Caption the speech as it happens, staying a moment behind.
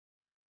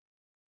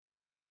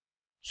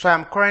So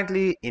I'm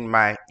currently in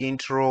my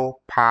intro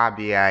Power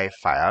BI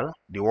file,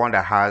 the one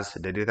that has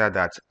the data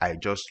that I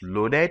just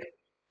loaded.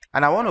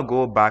 And I want to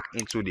go back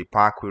into the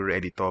Power Query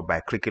editor by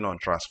clicking on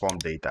Transform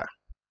Data.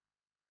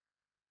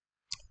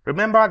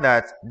 Remember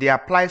that the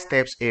Apply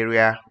Steps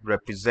area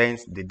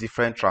represents the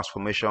different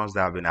transformations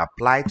that have been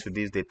applied to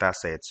these data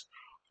sets.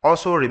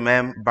 Also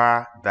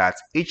remember that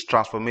each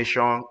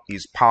transformation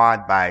is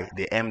powered by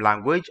the M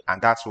language,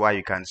 and that's why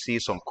you can see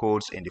some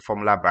codes in the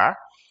formula bar.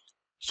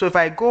 So if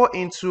I go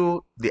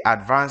into the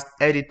Advanced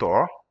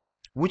Editor,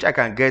 which I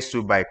can get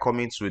to by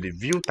coming to the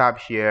View tab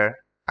here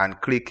and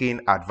clicking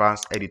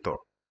Advanced Editor,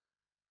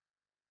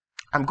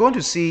 I'm going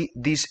to see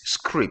this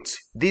script,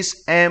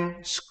 this M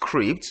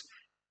script,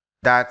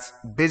 that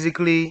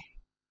basically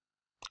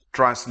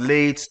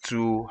translates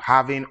to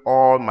having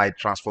all my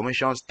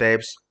transformation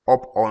steps up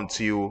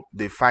until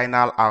the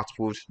final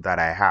output that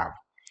I have.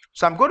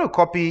 So I'm going to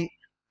copy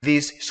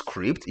this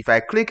script. If I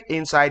click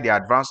inside the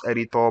Advanced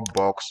Editor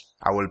box,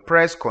 I will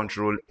press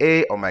Ctrl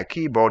A on my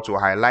keyboard to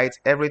highlight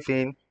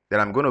everything. Then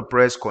I'm going to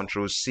press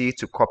Ctrl C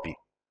to copy.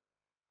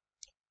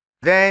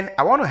 Then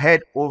I want to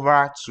head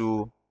over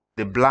to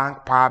the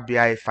blank Power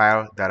BI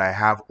file that I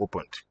have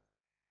opened.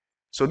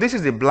 So this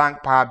is the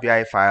blank Power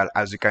BI file.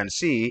 As you can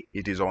see,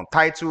 it is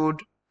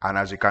untitled, and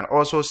as you can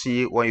also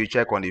see when you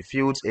check on the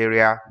fields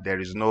area, there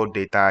is no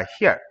data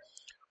here.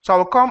 So I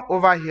will come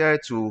over here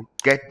to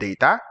get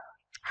data.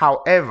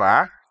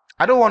 However,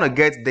 I don't want to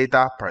get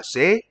data per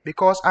se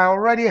because I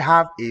already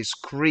have a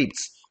script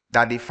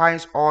that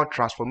defines all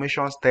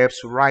transformation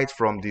steps right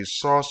from the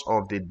source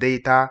of the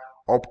data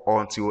up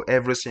until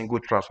every single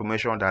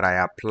transformation that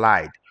I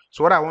applied.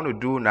 So what I want to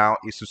do now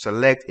is to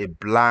select a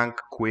blank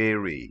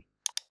query.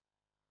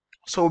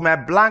 So with my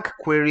blank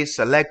query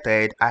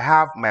selected, I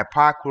have my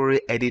Power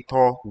Query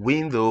editor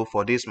window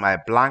for this my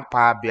blank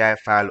Power BI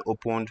file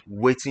opened,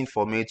 waiting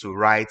for me to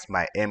write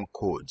my M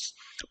codes.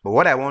 But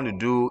what I want to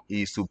do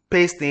is to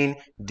paste in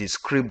the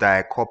script that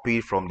I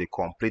copied from the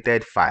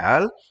completed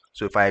file.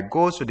 So if I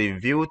go to the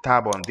View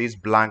tab on this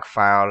blank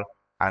file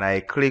and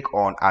I click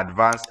on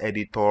Advanced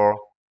Editor,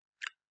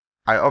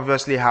 I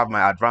obviously have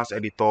my Advanced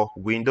Editor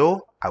window.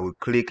 I will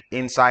click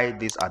inside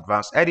this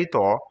Advanced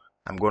Editor.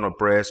 I'm going to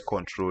press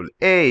Ctrl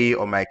A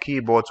on my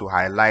keyboard to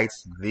highlight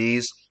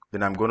this.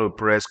 Then I'm going to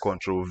press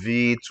Ctrl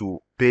V to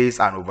paste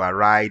and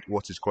override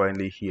what is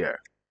currently here.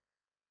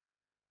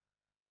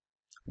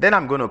 Then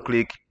I'm going to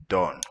click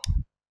Done.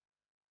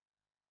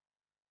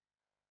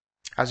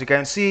 As you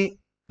can see,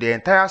 the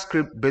entire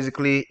script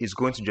basically is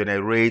going to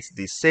generate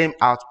the same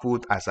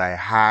output as I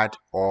had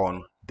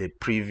on the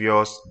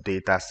previous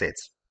data set.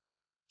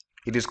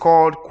 It is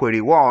called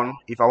Query 1.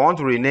 If I want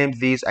to rename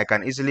this, I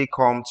can easily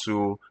come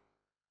to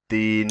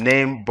the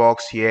name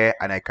box here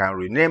and I can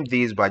rename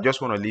this, but I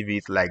just want to leave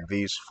it like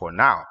this for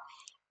now.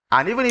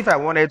 And even if I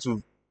wanted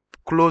to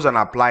close and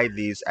apply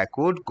this, I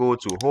could go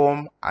to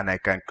Home and I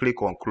can click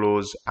on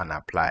Close and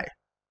Apply.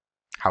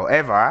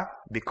 However,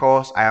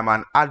 because I am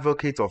an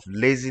advocate of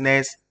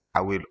laziness,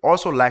 I will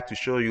also like to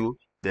show you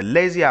the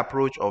lazy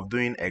approach of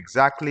doing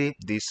exactly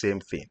the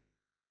same thing.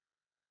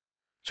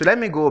 So let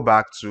me go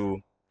back to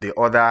the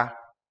other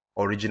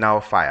original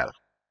file.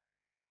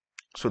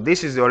 So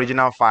this is the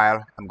original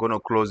file. I'm going to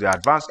close the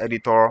Advanced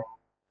Editor.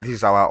 This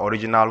is our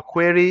original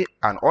query,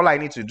 and all I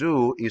need to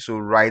do is to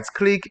right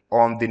click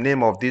on the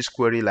name of this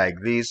query like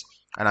this,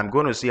 and I'm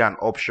going to see an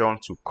option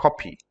to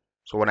copy.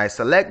 So when I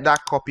select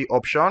that copy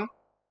option,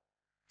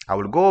 I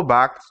will go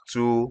back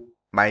to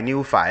my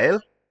new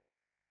file,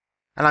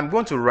 and I'm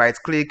going to right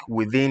click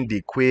within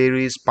the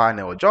queries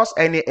panel. Just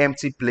any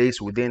empty place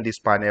within this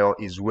panel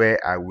is where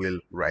I will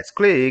right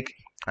click,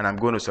 and I'm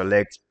going to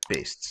select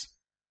paste.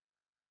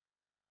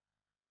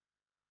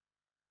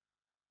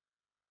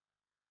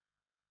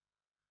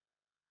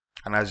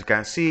 And as you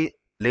can see,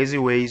 lazy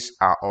ways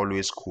are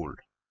always cool.